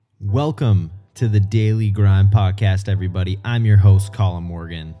Welcome to the Daily Grind Podcast, everybody. I'm your host, Colin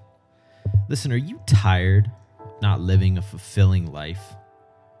Morgan. Listen, are you tired of not living a fulfilling life?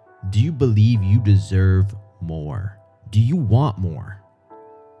 Do you believe you deserve more? Do you want more?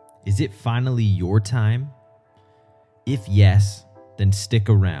 Is it finally your time? If yes, then stick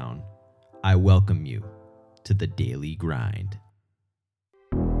around. I welcome you to the Daily Grind.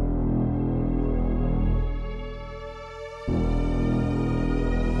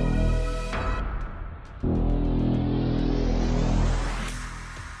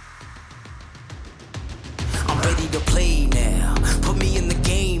 To play now, put me in the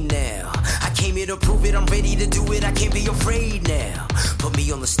game now. I came here to prove it, I'm ready to do it, I can't be afraid now. Put me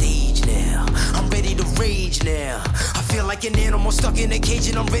on the stage now, I'm ready to rage now. I feel like an animal stuck in a cage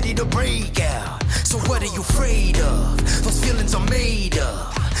and I'm ready to break out. So what are you afraid of? Those feelings are made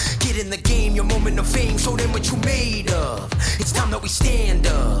up. Get in the game, your moment of fame, show them what you made of. It's time that we stand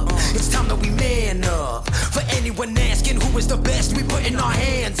up, it's time that we man up. For anyone asking who is the best, we putting our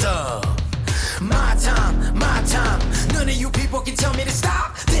hands up. My time, none of you people can tell me to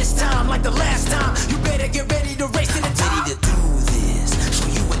stop. This time, like the last time, you better get ready to race to the top. I'm ready to do this, show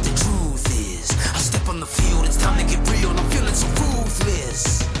you what the truth is. I step on the field, it's time to get real, I'm feeling so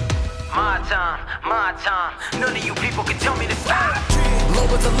ruthless. My time, none of you people can tell me to stop.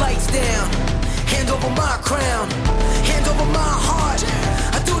 Lower the lights down, hand over my crown, hand over my heart.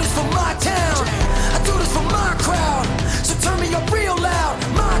 I do this for my town, I do this for my crowd. So turn me up real loud.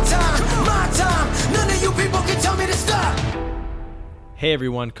 My time, none of you people can tell me to stop. Hey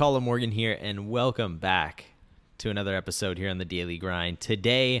everyone, Colin Morgan here, and welcome back to another episode here on the Daily Grind.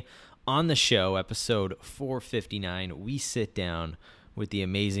 Today on the show, episode 459, we sit down with the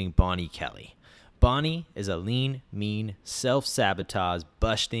amazing Bonnie Kelly. Bonnie is a lean, mean, self-sabotage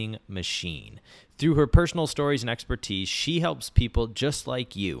busting machine. Through her personal stories and expertise, she helps people just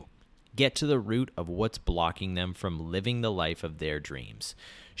like you get to the root of what's blocking them from living the life of their dreams.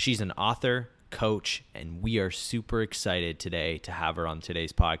 She's an author, coach, and we are super excited today to have her on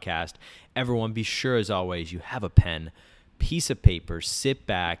today's podcast. Everyone, be sure as always, you have a pen, piece of paper, sit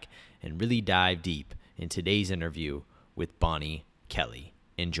back, and really dive deep in today's interview with Bonnie Kelly.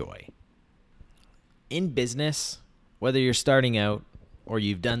 Enjoy. In business, whether you're starting out or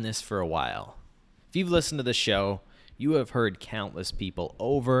you've done this for a while, if you've listened to the show, you have heard countless people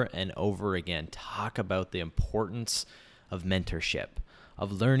over and over again talk about the importance of mentorship,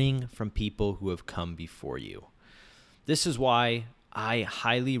 of learning from people who have come before you. This is why I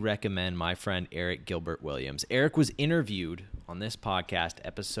highly recommend my friend Eric Gilbert Williams. Eric was interviewed on this podcast,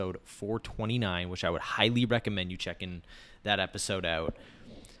 episode 429, which I would highly recommend you checking that episode out.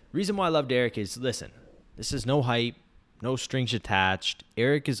 Reason why I loved Eric is, listen, this is no hype, no strings attached.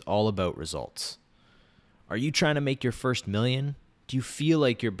 Eric is all about results. Are you trying to make your first million? Do you feel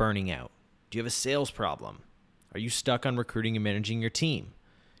like you're burning out? Do you have a sales problem? Are you stuck on recruiting and managing your team?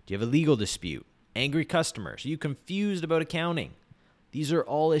 Do you have a legal dispute? Angry customers? Are you confused about accounting? These are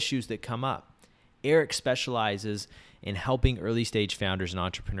all issues that come up. Eric specializes in helping early stage founders and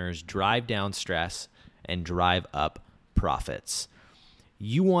entrepreneurs drive down stress and drive up profits.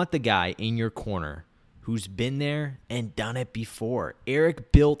 You want the guy in your corner who's been there and done it before.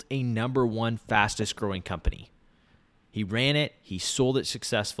 Eric built a number one fastest growing company. He ran it, he sold it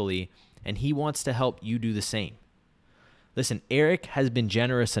successfully, and he wants to help you do the same. Listen, Eric has been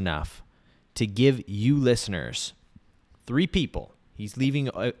generous enough to give you listeners 3 people. He's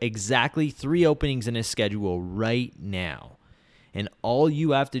leaving exactly 3 openings in his schedule right now. And all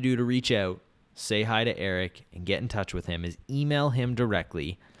you have to do to reach out, say hi to Eric, and get in touch with him is email him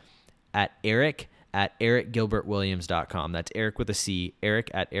directly at eric@ericgilbertwilliams.com. That's Eric with a C,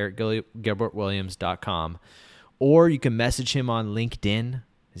 eric@ericgilbertwilliams.com. Or you can message him on LinkedIn.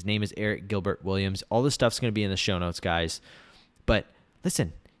 His name is Eric Gilbert Williams. All this stuff's going to be in the show notes, guys. But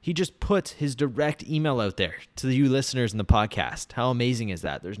listen, he just put his direct email out there to you listeners in the podcast. How amazing is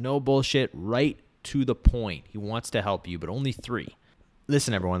that? There's no bullshit, right to the point. He wants to help you, but only 3.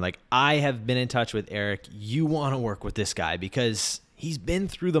 Listen, everyone, I have been in touch with Eric. You want to work with this guy because he's been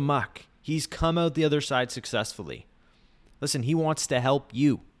through the muck. He's come out the other side successfully. Listen, he wants to help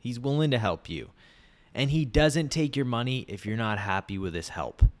you. He's willing to help you. And he doesn't take your money if you're not happy with his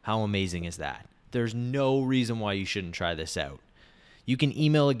help. How amazing is that? There's no reason why you shouldn't try this out. You can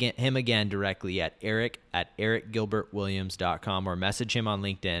email him again directly at eric@ericgilbertwilliams.com or message him on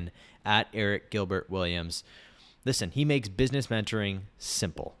LinkedIn at Eric Gilbert Williams. Listen, he makes business mentoring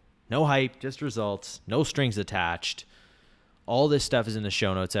simple. No hype, just results, no strings attached. All this stuff is in the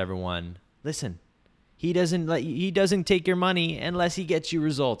show notes, everyone. Listen, he doesn't take your money unless he gets you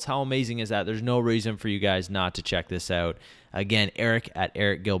results. How amazing is that? There's no reason for you guys not to check this out. Again, Eric at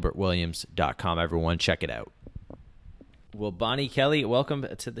ericgilbertwilliams.com. Everyone, check it out. Well, Bonnie Kelly, welcome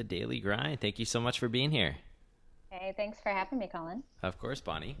to the Daily Grind. Thank you so much for being here. Hey, thanks for having me, Colin. Of course,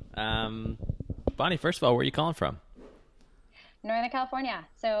 Bonnie. Bonnie, first of all, where are you calling from? Northern California.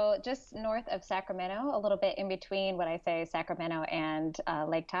 So just north of Sacramento, a little bit in between what I say Sacramento and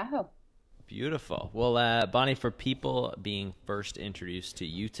Lake Tahoe. Beautiful. Well, Bonnie, for people being first introduced to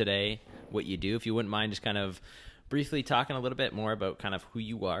you today, what you do, if you wouldn't mind just kind of briefly talking a little bit more about kind of who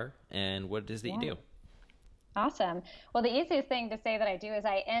you are and what it is that you do. Awesome. Well, the easiest thing to say that I do is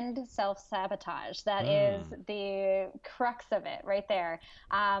I end self-sabotage. That is the crux of it right there.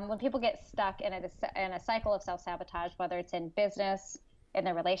 When people get stuck in a cycle of self-sabotage, whether it's in business, in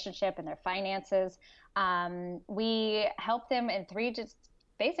their relationship, in their finances, we help them in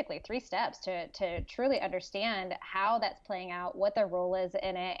basically three steps to truly understand how that's playing out, what their role is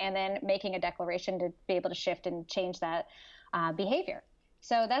in it, and then making a declaration to be able to shift and change that behavior.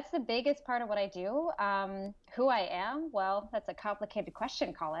 So that's the biggest part of what I do. Who I am, well, that's a complicated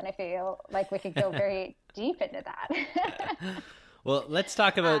question, Colin. I feel like we could go very deep into that. Well, let's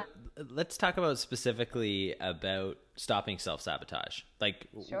talk about specifically about stopping self-sabotage. Like,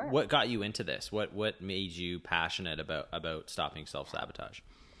 Sure. What got you into this? What made you passionate about stopping self-sabotage?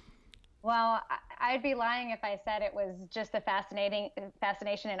 Well, I'd be lying if I said it was just a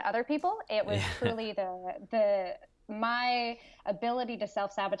fascination in other people. It was truly my ability to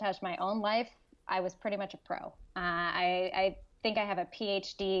self-sabotage my own life. I was pretty much a pro. I think I have a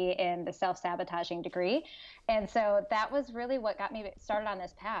PhD in the self-sabotaging degree. And so that was really what got me started on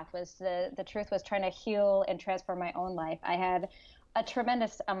this path. Was the truth was trying to heal and transform my own life. I had a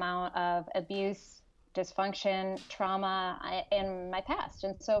tremendous amount of abuse, dysfunction, trauma in my past.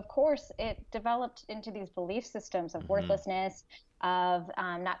 And so, of course, it developed into these belief systems of worthlessness, of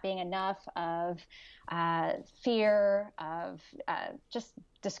not being enough, of fear, of just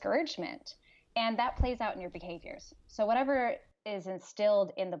discouragement. And that plays out in your behaviors. So whatever is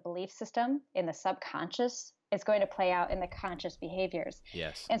instilled in the belief system, in the subconscious, is going to play out in the conscious behaviors.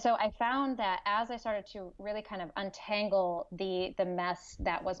 Yes. And so I found that as I started to really kind of untangle the mess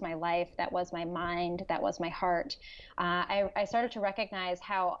that was my life, that was my mind, that was my heart, I started to recognize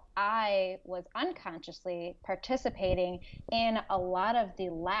how I was unconsciously participating in a lot of the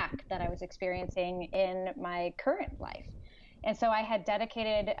lack that I was experiencing in my current life. And so I had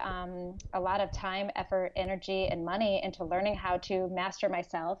dedicated a lot of time, effort, energy, and money into learning how to master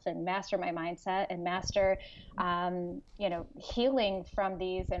myself and master my mindset and master, healing from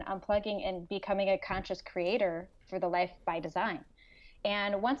these and unplugging and becoming a conscious creator for the life by design.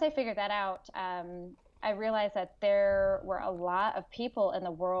 And once I figured that out, I realized that there were a lot of people in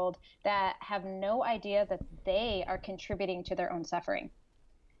the world that have no idea that they are contributing to their own suffering.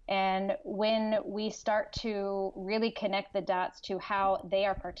 And when we start to really connect the dots to how they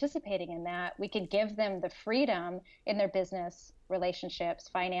are participating in that, we could give them the freedom in their business, relationships,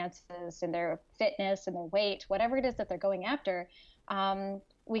 finances, in their fitness, and their weight, whatever it is that they're going after.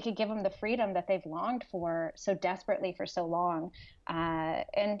 We could give them the freedom that they've longed for so desperately for so long.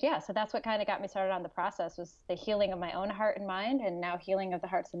 So that's what kind of got me started on the process, was the healing of my own heart and mind, and now healing of the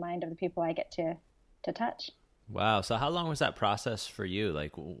hearts and mind of the people I get to touch. Wow. So how long was that process for you?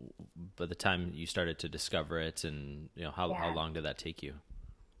 Like, by the time you started to discover it, and how long did that take you?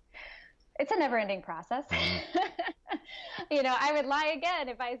 It's a never-ending process. I would lie again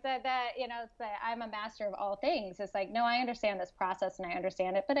if I said that, I'm a master of all things. It's like, no, I understand this process and I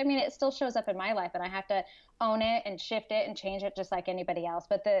understand it. But I mean, it still shows up in my life and I have to own it and shift it and change it just like anybody else.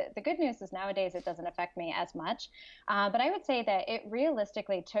 But the good news is nowadays it doesn't affect me as much. But I would say that it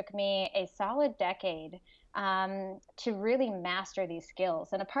realistically took me a solid decade to really master these skills.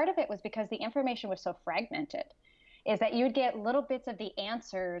 And a part of it was because the information was so fragmented, is that you'd get little bits of the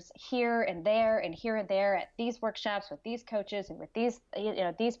answers here and there and here and there at these workshops with these coaches and with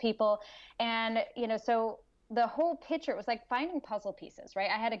these people. And, so the whole picture, it was like finding puzzle pieces, right?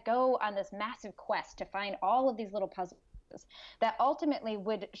 I had to go on this massive quest to find all of these little puzzles that ultimately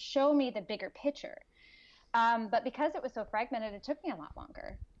would show me the bigger picture. But because it was so fragmented, it took me a lot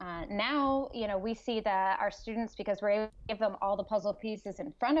longer. Now, we see that our students, because we're able to give them all the puzzle pieces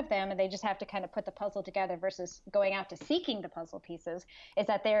in front of them, and they just have to kind of put the puzzle together versus going out to seeking the puzzle pieces, is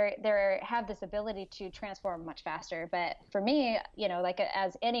that they have this ability to transform much faster. But for me,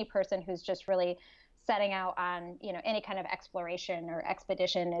 as any person who's just really setting out on, any kind of exploration or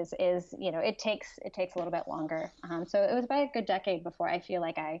expedition is it takes a little bit longer. So it was about a good decade before I feel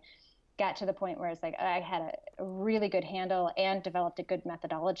like I got to the point where it's like I had a really good handle and developed a good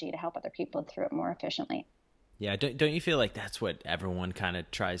methodology to help other people through it more efficiently. Yeah, don't you feel like that's what everyone kind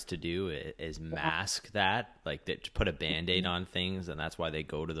of tries to do is mask that, like that, to put a Band-Aid on things, and that's why they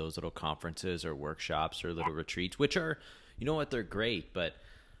go to those little conferences or workshops or little retreats, which are, you know what, they're great, but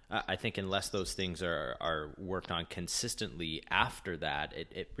I think unless those things are worked on consistently after that,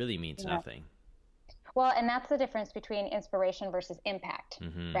 it really means nothing. Well, and that's the difference between inspiration versus impact,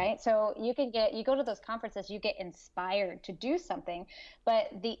 right? So you go to those conferences, you get inspired to do something, but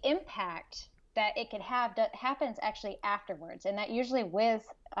the impact that it could have that happens actually afterwards, and that usually with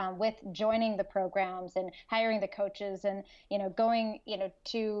joining the programs and hiring the coaches and going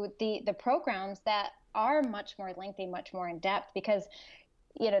to the programs that are much more lengthy, much more in depth, because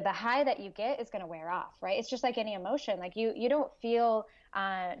the high that you get is going to wear off, right? It's just like any emotion. Like you don't feel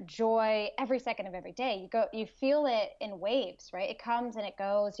joy every second of every day. You feel it in waves, right? It comes and it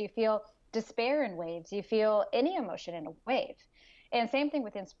goes. You feel despair in waves. You feel any emotion in a wave. And same thing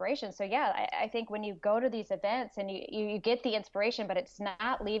with inspiration. So yeah, I think when you go to these events and you get the inspiration, but it's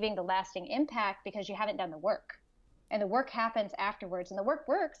not leaving the lasting impact because you haven't done the work. And the work happens afterwards. And the work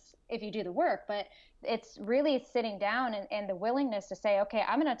works if you do the work, but it's really sitting down and the willingness to say, okay,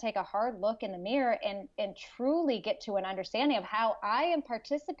 I'm going to take a hard look in the mirror and truly get to an understanding of how I am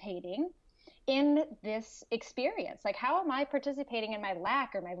participating in this experience. Like, how am I participating in my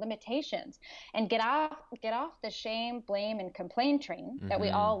lack or my limitations? And get off the shame, blame, and complain train that we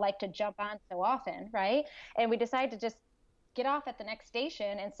all like to jump on so often, right? And we decide to just get off at the next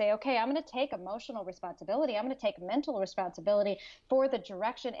station and say, okay, I'm going to take emotional responsibility. I'm going to take mental responsibility for the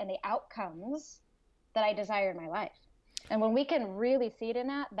direction and the outcomes that I desire in my life. And when we can really see it in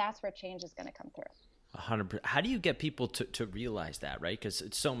that, that's where change is going to come through. 100%. How do you get people to realize that, right? Because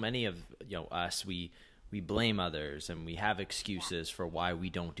it's so many of us, we blame others and we have excuses for why we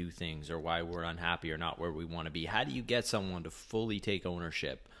don't do things or why we're unhappy or not where we want to be. How do you get someone to fully take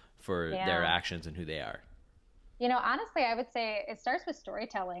ownership for their actions and who they are? Honestly, I would say it starts with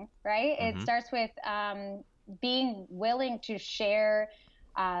storytelling, right? It starts with being willing to share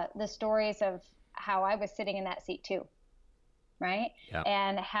the stories of how I was sitting in that seat too. Right. Yeah.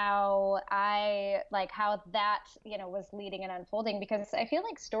 And how that, was leading and unfolding, because I feel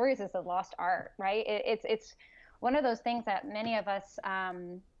like stories is a lost art, right? It's one of those things that many of us,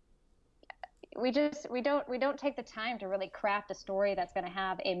 we don't take the time to really craft a story that's going to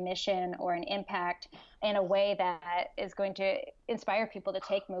have a mission or an impact in a way that is going to inspire people to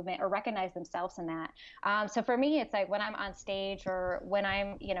take movement or recognize themselves in that. So for me, it's like when I'm on stage or when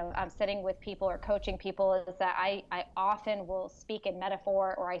I'm sitting with people or coaching people, is that I often will speak in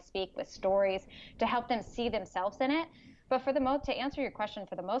metaphor or I speak with stories to help them see themselves in it. But to answer your question,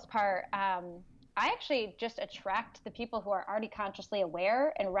 for the most part, I actually just attract the people who are already consciously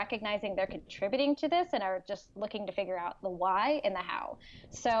aware and recognizing they're contributing to this and are just looking to figure out the why and the how.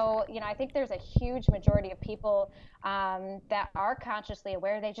 So, I think there's a huge majority of people that are consciously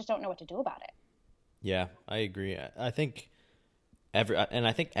aware. They just don't know what to do about it. Yeah, I agree. I think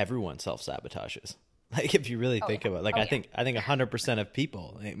everyone self-sabotages. Like, if you really think about it, I think 100% of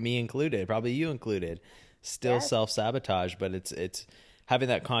people, me included, probably you included, still self-sabotage, but it's having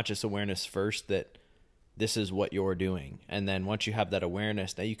that conscious awareness first that this is what you're doing. And then once you have that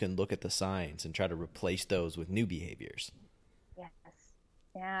awareness, now you can look at the signs and try to replace those with new behaviors. Yes.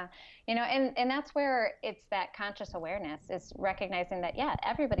 Yeah. And that's where it's that conscious awareness is recognizing that,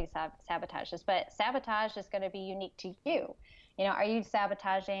 everybody sabotages, but sabotage is going to be unique to you. Are you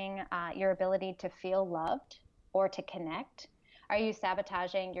sabotaging your ability to feel loved or to connect? Are you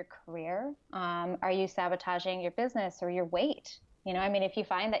sabotaging your career? Are you sabotaging your business or your weight? If you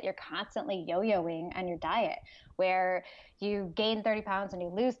find that you're constantly yo-yoing on your diet where you gain 30 pounds and you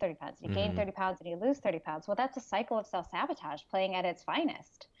lose 30 pounds, you gain 30 pounds and you lose 30 pounds, well, that's a cycle of self-sabotage playing at its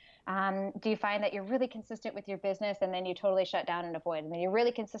finest. Do you find that you're really consistent with your business and then you totally shut down and avoid? And then you're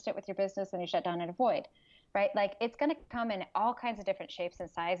really consistent with your business and you shut down and avoid, right? Like, it's going to come in all kinds of different shapes and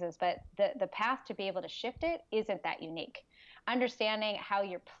sizes, but the path to be able to shift it isn't that unique. Understanding how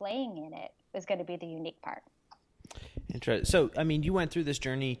you're playing in it is going to be the unique part. Interesting. So, you went through this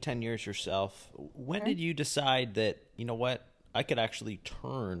journey 10 years yourself. When did you decide that, I could actually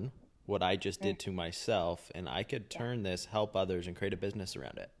turn what I just did to myself and I could turn this, help others, and create a business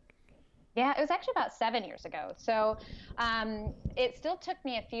around it? Yeah, it was actually about 7 years ago. So it still took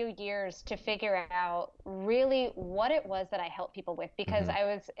me a few years to figure out really what it was that I helped people with, because I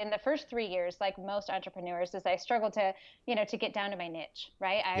was in the first 3 years, like most entrepreneurs, is I struggled to get down to my niche,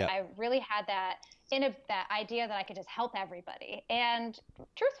 right? I really had that idea that I could just help everybody. And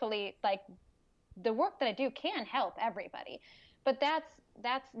truthfully, like, the work that I do can help everybody. But that's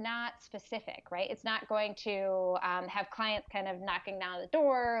that's not specific, right? It's not going to have clients kind of knocking down the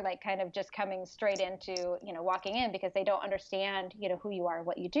door, like kind of just coming straight into, walking in because they don't understand, who you are,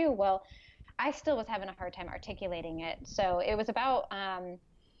 what you do. Well, I still was having a hard time articulating it. So it was about,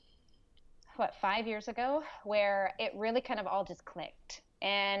 5 years ago where it really kind of all just clicked.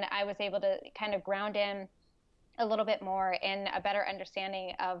 And I was able to kind of ground in a little bit more in a better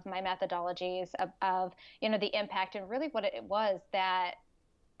understanding of my methodologies of the impact and really what it was that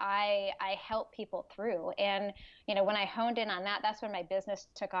I help people through. And, when I honed in on that, that's when my business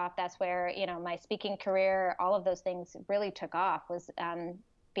took off. That's where, my speaking career, all of those things really took off, was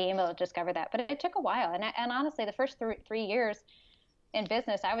being able to discover that. But it took a while. And honestly, the first 3 years in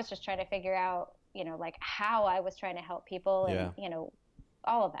business, I was just trying to figure out, like how I was trying to help people and,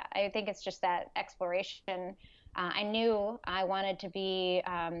 all of that. I think it's just that exploration. I knew I wanted to be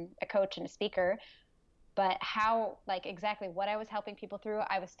a coach and a speaker, but how, like exactly what I was helping people through,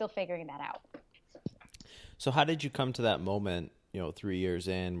 I was still figuring that out. So how did you come to that moment, 3 years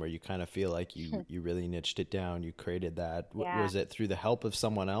in, where you kind of feel like you really niched it down, you created that? Yeah. Was it through the help of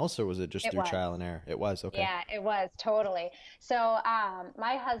someone else, or was it just through trial and error? It was. Okay. Yeah, it was totally. So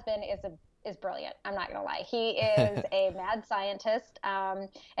my husband is brilliant. I'm not gonna lie. He is a mad scientist,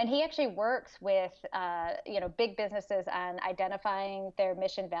 and he actually works with big businesses on identifying their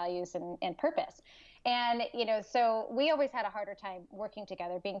mission, values, and purpose. And so we always had a harder time working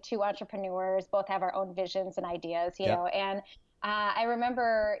together, being two entrepreneurs, both have our own visions and ideas, and I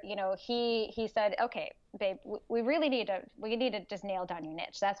remember, he said, okay, babe, we need to just nail down your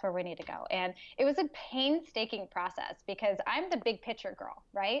niche. That's where we need to go. And it was a painstaking process because I'm the big picture girl,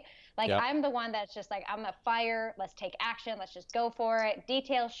 right? Like I'm the one that's just like, I'm a fire. Let's take action. Let's just go for it.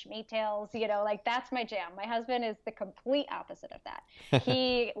 Details, schmetails, like that's my jam. My husband is the complete opposite of that.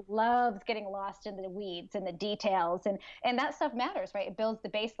 He loves getting lost in the weeds and the details, and that stuff matters, right? It builds the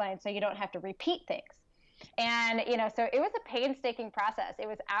baseline so you don't have to repeat things. And, so it was a painstaking process. It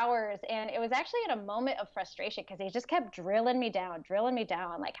was hours. And it was actually in a moment of frustration because he just kept drilling me down.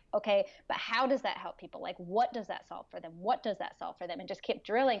 Like, okay, but how does that help people? Like, what does that solve for them? What does that solve for them? And just kept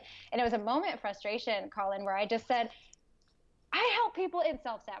drilling. And it was a moment of frustration, Colin, where I just said, I help people in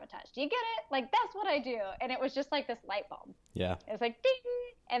self-sabotage. Do you get it? Like, that's what I do. And it was just like this light bulb. Yeah. It was like, ding.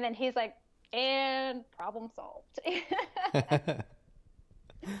 And then he's like, and problem solved.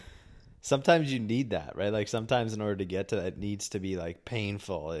 Sometimes you need that, right? Like sometimes in order to get to that, it needs to be like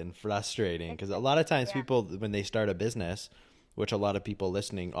painful and frustrating. Because a lot of times people, when they start a business, which a lot of people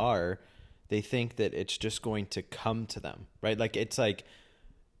listening are, they think that it's just going to come to them, right? Like it's like,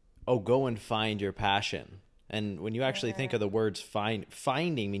 oh, go and find your passion. And when you actually think of the words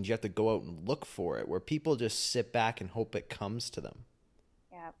finding means you have to go out and look for it, where people just sit back and hope it comes to them.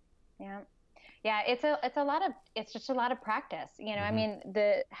 Yeah, it's just a lot of practice. I mean,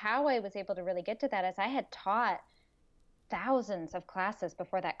 how I was able to really get to that is I had taught thousands of classes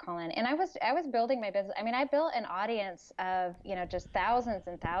before that, Colin, and I was building my business. I mean, I built an audience of, just thousands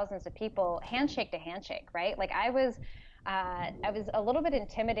and thousands of people, handshake to handshake, right? Like I was a little bit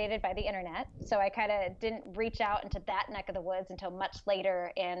intimidated by the internet, so I kind of didn't reach out into that neck of the woods until much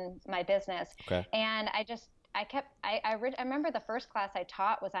later in my business. Okay. And I remember the first class I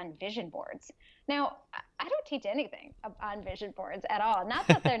taught was on vision boards. Now, I don't teach anything on vision boards at all. Not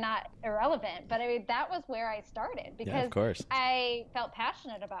that they're not irrelevant, but I mean, that was where I started because of course. I felt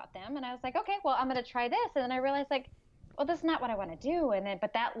passionate about them. And I was like, okay, well, I'm going to try this. And then I realized like, well, that's not what I want to do.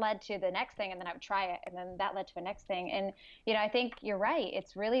 But that led to the next thing. And then I would try it. And then that led to the next thing. And, I think you're right.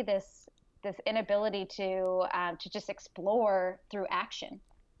 It's really this inability to just explore through action.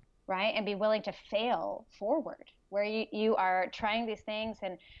 Right. And be willing to fail forward where you are trying these things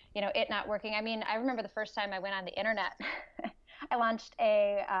and, it not working. I mean, I remember the first time I went on the internet, I launched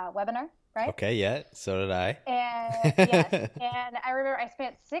a webinar, right? Okay. Yeah. So did I. And yes. And I remember I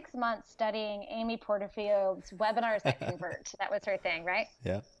spent 6 months studying Amy Porterfield's webinars that convert. That was her thing. Right.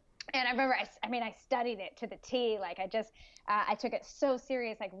 Yeah. And I remember, I studied it to the T. Like I took it so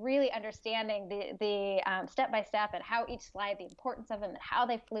serious, like really understanding the step-by-step and how each slide, the importance of them and how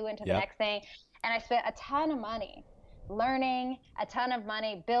they flew into the next thing. And I spent a ton of money learning, a ton of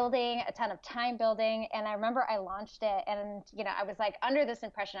money building, a ton of time building. And I remember I launched it and, I was like under this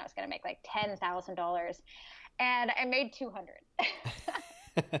impression I was going to make like $10,000 and I made 200.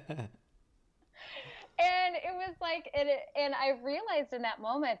 And it was like, and I realized in that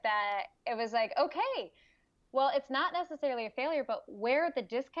moment that it was like, okay, well, it's not necessarily a failure, but where the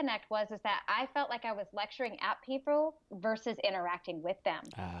disconnect was is that I felt like I was lecturing at people versus interacting with them.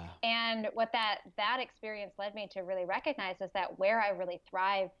 And what that experience led me to really recognize is that where I really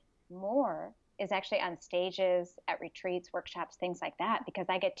thrive more is actually on stages, at retreats, workshops, things like that, because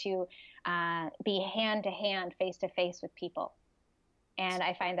I get to be hand to hand, face to face with people. And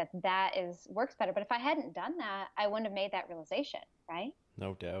I find that works better. But if I hadn't done that, I wouldn't have made that realization, right?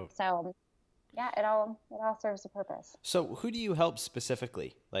 No doubt. So yeah, it all serves a purpose. So who do you help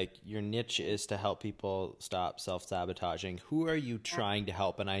specifically? Like, your niche is to help people stop self-sabotaging. Who are you trying to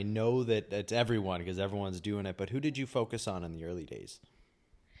help? And I know that it's everyone because everyone's doing it, but who did you focus on in the early days?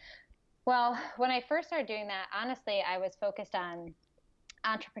 Well, when I first started doing that, honestly, I was focused on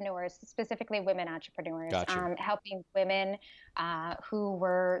entrepreneurs, specifically women entrepreneurs, Gotcha. helping women who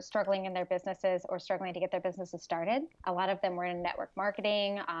were struggling in their businesses or struggling to get their businesses started. A lot of them were in network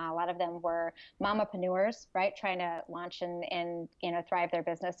marketing. A lot of them were mamapreneurs, right, trying to launch and thrive their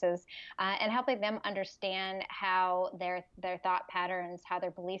businesses, and helping them understand how their thought patterns, how their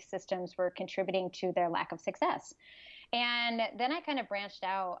belief systems were contributing to their lack of success. And then I kind of branched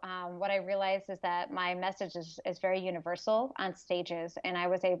out. What I realized is that my message is very universal on stages, and I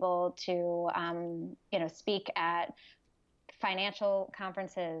was able to, speak at financial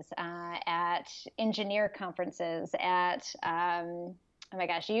conferences, at engineer conferences, at oh my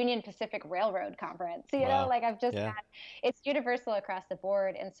gosh, Union Pacific Railroad conference. Wow. Like I've just Yeah. it's universal across the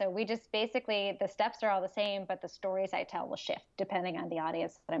board. And so we just basically, the steps are all the same, but the stories I tell will shift depending on the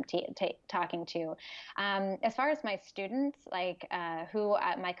audience that I'm talking to. As far as my students, like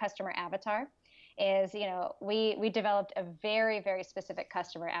my customer avatar is, we developed a very, very specific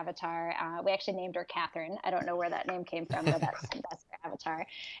customer avatar. We actually named her Catherine. I don't know where that name came from, but that's her avatar.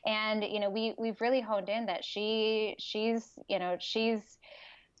 And, we've really honed in that she's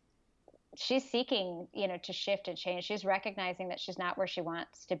seeking, to shift and change. She's recognizing that she's not where she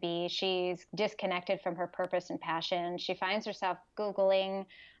wants to be. She's disconnected from her purpose and passion. She finds herself Googling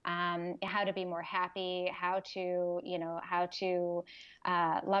how to be more happy, how to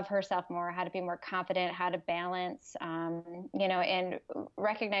love herself more, how to be more confident, how to balance, and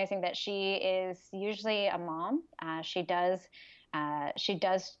recognizing that she is usually a mom. She does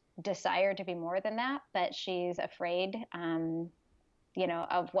desire to be more than that, but she's afraid,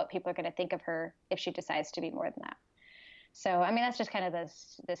 of what people are going to think of her if she decides to be more than that. So, I mean, that's just kind of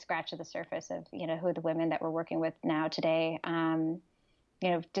the scratch of the surface of, who the women that we're working with now today.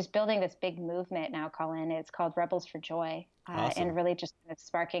 Just building this big movement now, Colin. It's called Rebels for Joy. Awesome. And really just kind of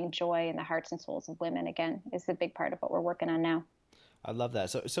sparking joy in the hearts and souls of women, again, is a big part of what we're working on now. I love that.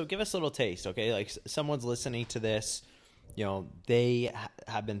 So give us a little taste, okay? Like, someone's listening to this, they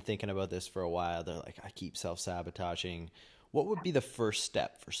have been thinking about this for a while. They're like, I keep self-sabotaging. What would be the first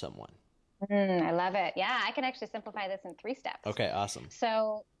step for someone? I love it. Yeah, I can actually simplify this in 3 steps. Okay, awesome.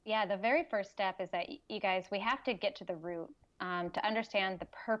 So, yeah, the very first step is that you guys, we have to get to the root to understand the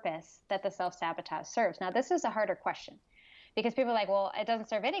purpose that the self-sabotage serves. Now, this is a harder question because people are like, well, it doesn't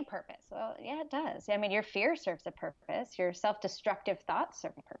serve any purpose. Well, yeah, it does. I mean, your fear serves a purpose. Your self-destructive thoughts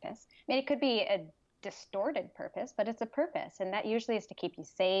serve a purpose. I mean, it could be a distorted purpose, but it's a purpose. And that usually is to keep you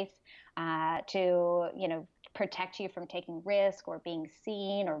safe, to, protect you from taking risk or being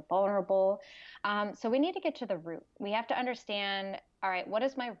seen or vulnerable. So we need to get to the root. We have to understand, all right, what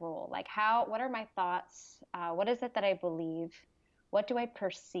is my role? Like what are my thoughts? What is it that I believe? What do I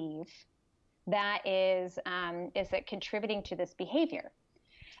perceive that is it contributing to this behavior?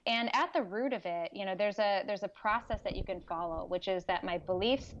 And at the root of it, there's a process that you can follow, which is that my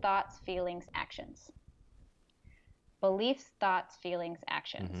beliefs, thoughts, feelings, actions. Beliefs, thoughts, feelings,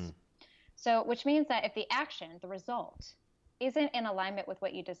 actions. Mm-hmm. So, which means that if the action, the result, isn't in alignment with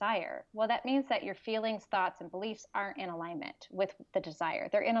what you desire, well, that means that your feelings, thoughts, and beliefs aren't in alignment with the desire.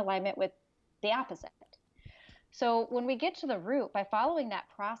 They're in alignment with the opposite. So when we get to the root, by following that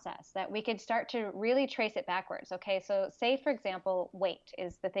process, that we can start to really trace it backwards. Okay, so say, for example, weight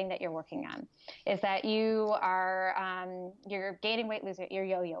is the thing that you're working on, is that you are, you're gaining weight, losing, you're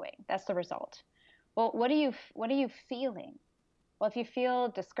yo-yoing. That's the result. Well, what are you feeling? Well, if you feel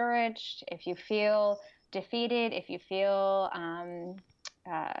discouraged, if you feel defeated, if you feel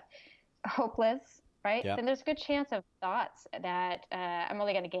hopeless, right? Yep. Then there's a good chance of thoughts that I'm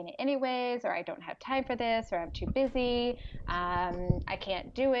only going to gain it anyways, or I don't have time for this, or I'm too busy, I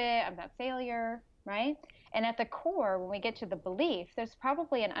can't do it, I'm a failure, right? And at the core, when we get to the belief, there's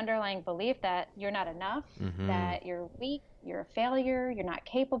probably an underlying belief that you're not enough, mm-hmm. that you're weak, you're a failure, you're not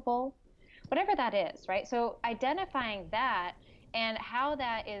capable, whatever that is, right? So identifying that and how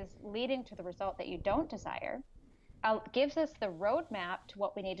that is leading to the result that you don't desire gives us the roadmap to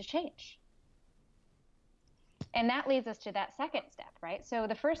what we need to change. And that leads us to that second step, right? So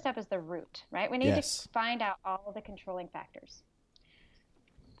the first step is the root, right? We need to find out all of the controlling factors.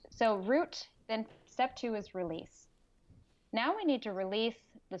 So root, then step 2 is release. Now we need to release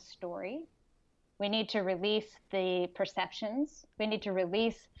the story We need to release the perceptions. We need to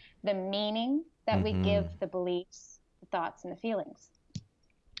release the meaning that we give the beliefs, the thoughts, and the feelings.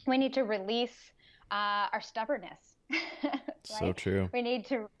 We need to release our stubbornness. Right? So true. We need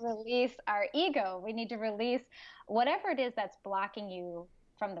to release our ego. We need to release whatever it is that's blocking you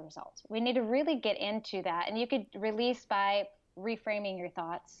from the results. We need to really get into that. And you could release by reframing your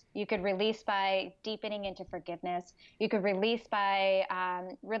thoughts. You could release by deepening into forgiveness. You could release by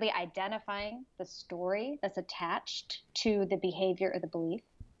really identifying the story that's attached to the behavior or the belief,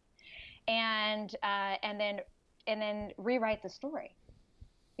 and then rewrite the story.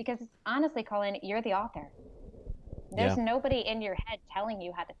 Because honestly, Colin, you're the author. There's nobody in your head telling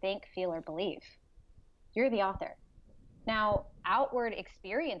you how to think, feel, or believe. You're the author. Now, outward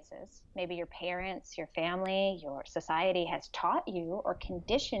experiences, maybe your parents, your family, your society has taught you or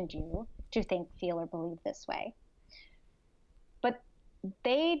conditioned you to think, feel, or believe this way. But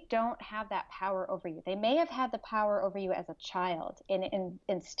they don't have that power over you. They may have had the power over you as a child in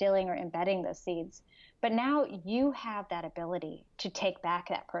instilling or embedding those seeds. But now you have that ability to take back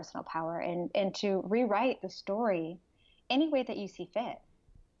that personal power and to rewrite the story any way that you see fit.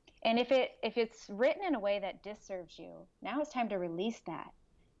 And if it's written in a way that disserves you, now it's time to release that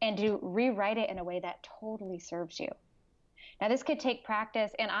and to rewrite it in a way that totally serves you. Now, this could take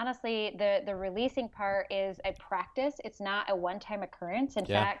practice, and honestly, the releasing part is a practice. It's not a one-time occurrence. In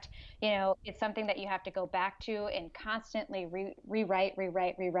fact, it's something that you have to go back to and constantly rewrite,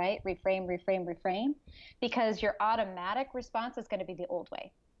 reframe, because your automatic response is going to be the old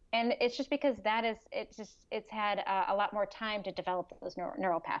way. And it's just because it's had a lot more time to develop those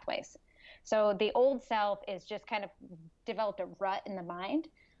neural pathways. So the old self is just kind of developed a rut in the mind.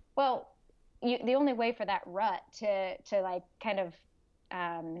 Well, the only way for that rut to like kind of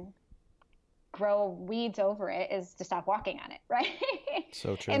grow weeds over it is to stop walking on it, right?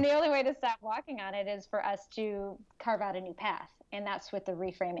 So true. And the only way to stop walking on it is for us to carve out a new path, and that's with the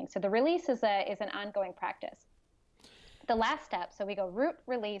reframing. So the release is an ongoing practice. The last step, so we go root,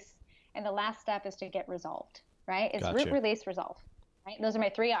 release, and the last step is to get resolved, right? It's Gotcha. root, release, resolve, right? Those are my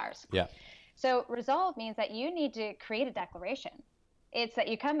 3 R's. Yeah. So resolve means that you need to create a declaration. It's that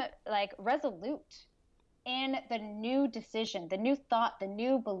you come like resolute in the new decision, the new thought, the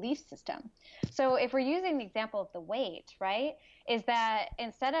new belief system. So if we're using the example of the weight, right, is that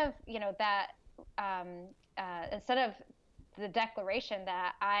instead of, instead of the declaration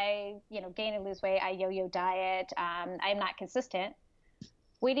that I, gain and lose weight, I yo-yo diet, I'm not consistent,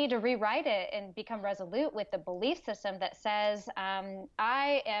 we need to rewrite it and become resolute with the belief system that says,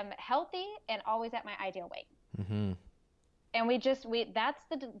 I am healthy and always at my ideal weight. Mm-hmm. And that's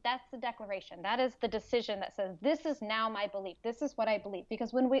the declaration. That is the decision that says, this is now my belief. This is what I believe.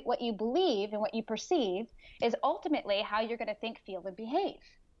 Because what you believe and what you perceive is ultimately how you're going to think, feel, and behave.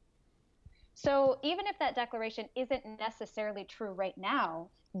 So even if that declaration isn't necessarily true right now,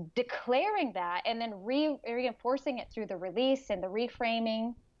 declaring that and then reinforcing it through the release and the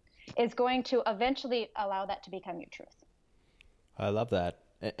reframing is going to eventually allow that to become your truth. I love that.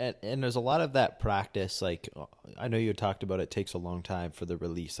 And there's a lot of that practice. Like, I know you talked about it takes a long time for the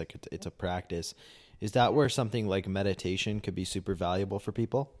release. Like it's a practice. Is that where something like meditation could be super valuable for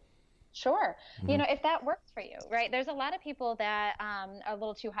people? Sure. Mm-hmm. If that works for you, right? There's a lot of people that are a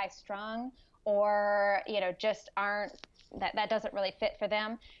little too high strung or, just aren't, that doesn't really fit for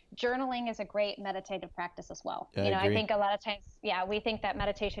them. Journaling is a great meditative practice as well. I think a lot of times, we think that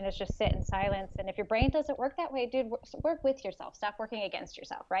meditation is just sit in silence. And if your brain doesn't work that way, dude, work with yourself. Stop working against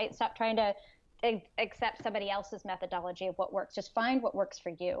yourself, right? Stop trying to accept somebody else's methodology of what works. Just find what works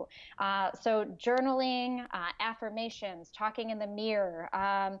for you. So journaling, affirmations, talking in the mirror.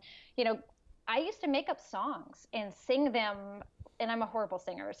 I used to make up songs and sing them, and I'm a horrible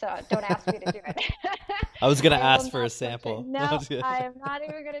singer, so don't ask me to do it. I was going to ask for a sample. No, I am not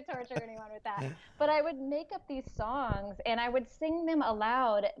even going to torture anyone with that. But I would make up these songs, and I would sing them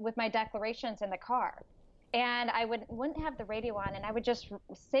aloud with my declarations in the car. And I wouldn't have the radio on, and I would just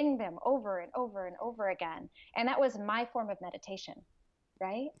sing them over and over and over again. And that was my form of meditation,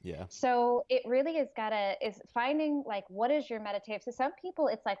 right? Yeah. So it really is finding like, what is your meditative? So some people,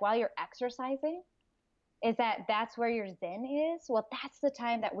 it's like while you're exercising, that's where your zen is. Well, that's the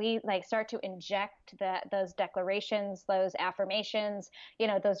time that we like start to inject those declarations, those affirmations,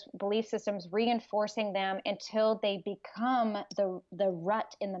 those belief systems, reinforcing them until they become the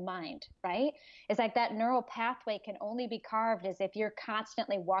rut in the mind, right? It's like that neural pathway can only be carved as if you're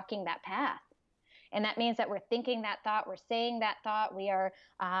constantly walking that path. And that means that we're thinking that thought, we're saying that thought, we're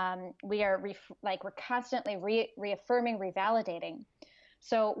constantly reaffirming, revalidating.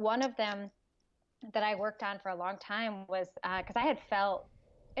 So one of them that I worked on for a long time was because I had felt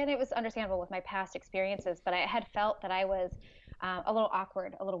and it was understandable with my past experiences, but I had felt that I was a little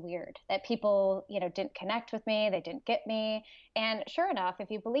awkward, a little weird, that people, didn't connect with me, they didn't get me. And sure enough,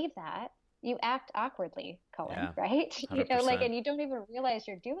 if you believe that, you act awkwardly, Cullen, Yeah, right? Like, 100%. and you don't even realize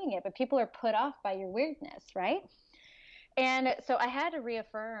you're doing it, but people are put off by your weirdness, right? And so I had to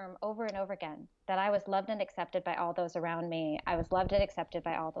reaffirm over and over again that I was loved and accepted by all those around me. I was loved and accepted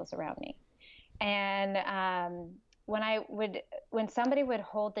by all those around me. And when somebody would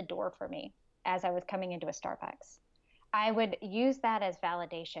hold the door for me as I was coming into a Starbucks, I would use that as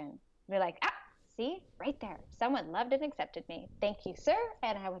validation. Be like, see, right there, someone loved and accepted me. Thank you, sir.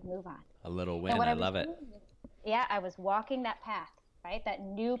 And I would move on. A little And win. what I I was love it. doing, yeah, I was walking that path, right? That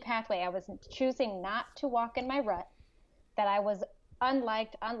new pathway. I was choosing not to walk in my rut, that I was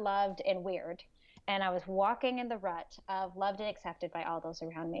unliked, unloved, and weird. And I was walking in the rut of loved and accepted by all those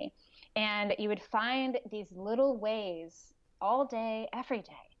around me. And you would find these little ways all day, every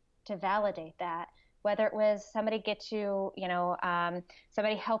day to validate that. Whether it was somebody get you,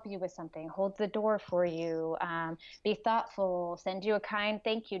 somebody help you with something, hold the door for you, be thoughtful, send you a kind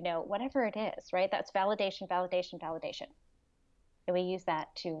thank you note, whatever it is, right? That's validation, validation, validation. And we use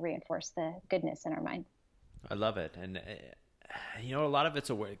that to reinforce the goodness in our mind. I love it. And, a lot of it's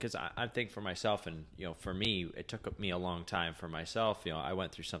a way, because I think for myself, and, for me, it took me a long time for myself. I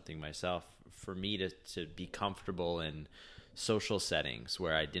went through something myself. For me to be comfortable in social settings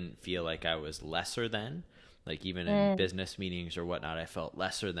where I didn't feel like I was lesser than, like even in business meetings or whatnot, I felt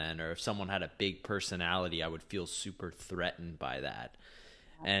lesser than, or if someone had a big personality, I would feel super threatened by that.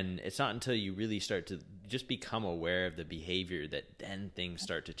 And it's not until you really start to just become aware of the behavior that then things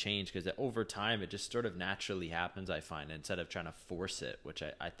start to change, because over time it just sort of naturally happens, I find, instead of trying to force it, which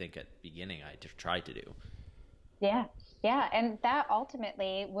I think at the beginning I tried to do. Yeah. Yeah. And that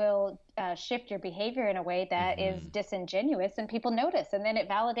ultimately will shift your behavior in a way that is disingenuous, and people notice. And then it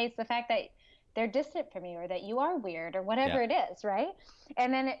validates the fact that they're distant from you, or that you are weird, or whatever it is. Right.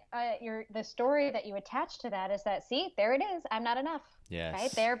 And then the story that you attach to that is that, see, there it is. I'm not enough. Yes.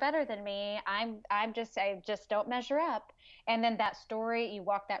 Right. They're better than me. I just don't measure up. And then that story, you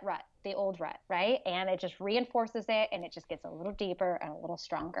walk that rut, the old rut. Right. And it just reinforces it, and it just gets a little deeper and a little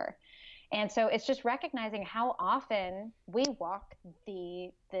stronger. And so it's just recognizing how often we walk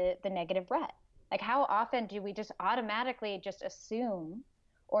the negative rut. Like, how often do we just automatically just assume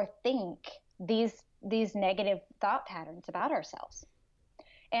or think these negative thought patterns about ourselves?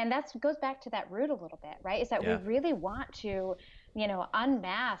 And that goes back to that root a little bit, right? Is that we really want to,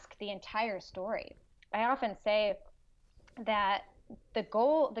 unmask the entire story. I often say that the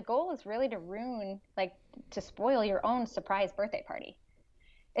goal is really to to spoil your own surprise birthday party.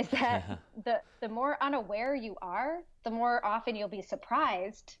 Is that the more unaware you are, the more often you'll be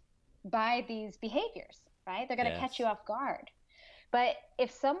surprised by these behaviors, right? They're going to catch you off guard. But if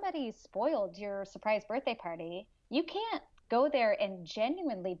somebody spoiled your surprise birthday party, you can't go there and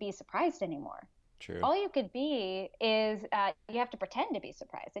genuinely be surprised anymore. True. All you could be is you have to pretend to be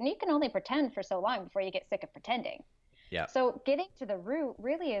surprised. And you can only pretend for so long before you get sick of pretending. Yeah. So getting to the root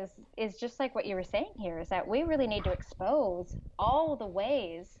really is just like what you were saying here, is that we really need to expose all the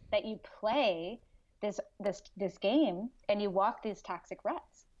ways that you play this game and you walk these toxic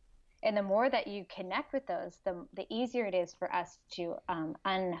ruts. And the more that you connect with those, the easier it is for us to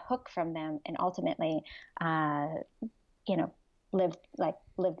unhook from them and ultimately,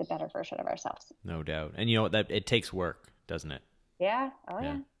 live the better version of ourselves. No doubt. And that it takes work, doesn't it? Yeah. Oh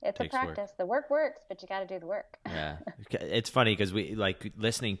yeah. It's a practice. Work. The work works, but you got to do the work. Yeah. It's funny because we like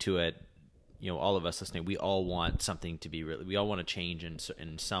listening to it, all of us listening, we all want something to be we all want to change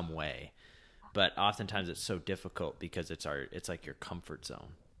in some way, but oftentimes it's so difficult because it's like your comfort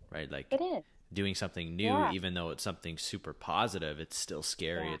zone, right? Like it is. Doing something new, even though it's something super positive, it's still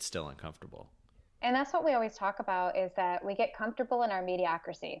scary. Yeah. It's still uncomfortable. And that's what we always talk about, is that we get comfortable in our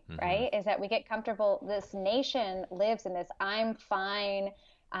mediocrity, right? Is that we get comfortable. This nation lives in this I'm fine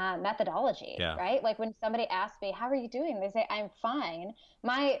methodology, right? Like when somebody asks me, how are you doing? They say, I'm fine.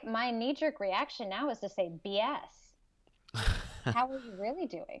 My knee-jerk reaction now is to say, BS. How are you really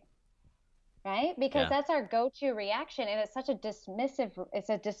doing? Right? Because that's our go-to reaction. And it's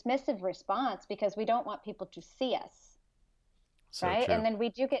a dismissive response, because we don't want people to see us. So right. True. And then we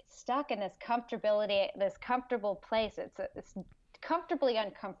do get stuck in this comfortability, this comfortable place. It's comfortably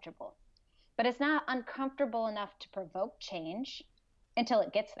uncomfortable, but it's not uncomfortable enough to provoke change until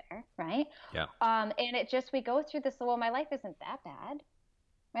it gets there. Right. Yeah. And we go through this. Well, my life isn't that bad.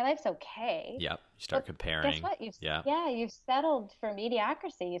 My life's okay. Yep. You start comparing. Guess what? You've settled for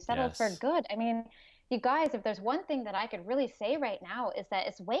mediocrity. You've settled for good. I mean, you guys, if there's one thing that I could really say right now, is that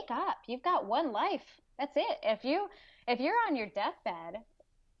wake up. You've got one life. That's it. If you're on your deathbed,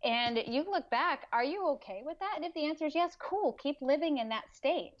 And you look back, are you okay with that? And if the answer is yes, cool, keep living in that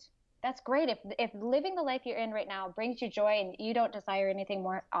state. That's great. If living the life you're in right now brings you joy and you don't desire anything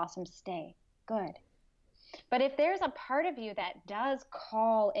more, awesome, stay. Good. But if there's a part of you that does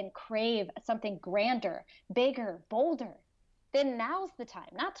call and crave something grander, bigger, bolder, then now's the time.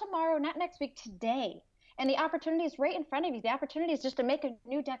 Not tomorrow, not next week, today. And the opportunity is right in front of you. The opportunity is just to make a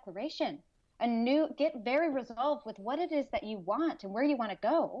new declaration, get very resolved with what it is that you want and where you want to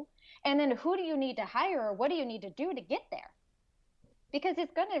go. And then who do you need to hire or what do you need to do to get there? Because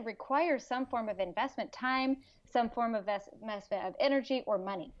it's going to require some form of investment time, some form of investment of energy or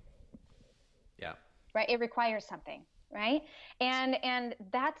money. Yeah. Right. It requires something. Right. And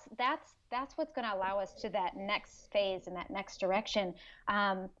that's what's going to allow us to that next phase and that next direction.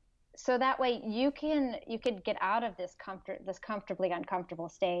 So that way you can get out of this comfortably uncomfortable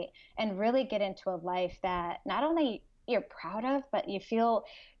state and really get into a life that not only you're proud of, but you feel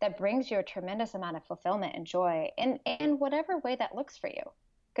that brings you a tremendous amount of fulfillment and joy in whatever way that looks for you.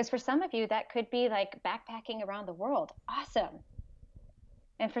 Because for some of you, that could be like backpacking around the world. Awesome.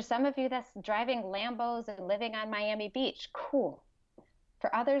 And for some of you, that's driving Lambos and living on Miami Beach. Cool.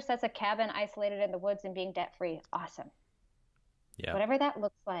 For others, that's a cabin isolated in the woods and being debt-free. Awesome. Yeah. Whatever that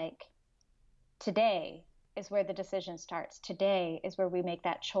looks like, today is where the decision starts. Today is where we make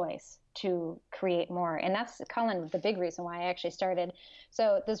that choice to create more. And that's, Colin, the big reason why I actually started.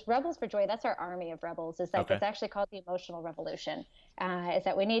 So this Rebels for Joy, that's our army of rebels. It's like, It's actually called the emotional revolution. Is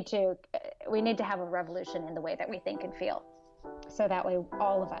that we need to have a revolution in the way that we think and feel. So that way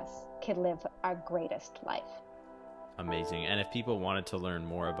all of us can live our greatest life. Amazing. And if people wanted to learn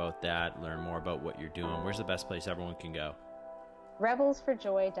more about that, learn more about what you're doing, where's the best place everyone can go?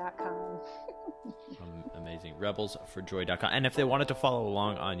 rebelsforjoy.com. Amazing. rebelsforjoy.com. And if they wanted to follow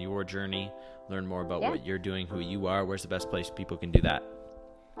along on your journey, learn more about what you're doing, who you are, where's the best place people can do that?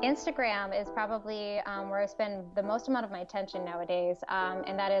 Instagram is probably where I spend the most amount of my attention nowadays,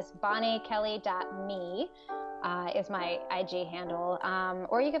 and that is bonniekelly.me. Is my IG handle.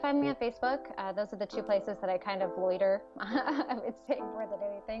 Or you can find me on Facebook. Those are the two places that I kind of loiter, I would say, more than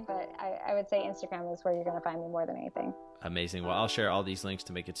anything. But I would say Instagram is where you're going to find me more than anything. Amazing. Well, I'll share all these links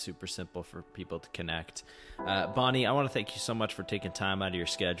to make it super simple for people to connect. Bonnie, I want to thank you so much for taking time out of your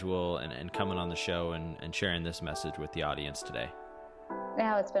schedule and coming on the show and sharing this message with the audience today.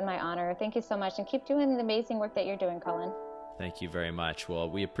 No, it's been my honor. Thank you so much. And keep doing the amazing work that you're doing, Colin. Thank you very much. Well,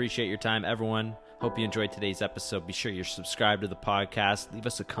 we appreciate your time, everyone. Hope you enjoyed today's episode. Be sure you're subscribed to the podcast. Leave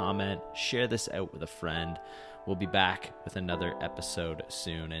us a comment. Share this out with a friend. We'll be back with another episode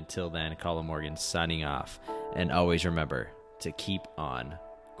soon. Until then, Colin Morgan signing off. And always remember to keep on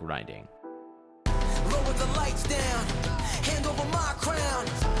grinding. Lower the lights down, hand over my crown.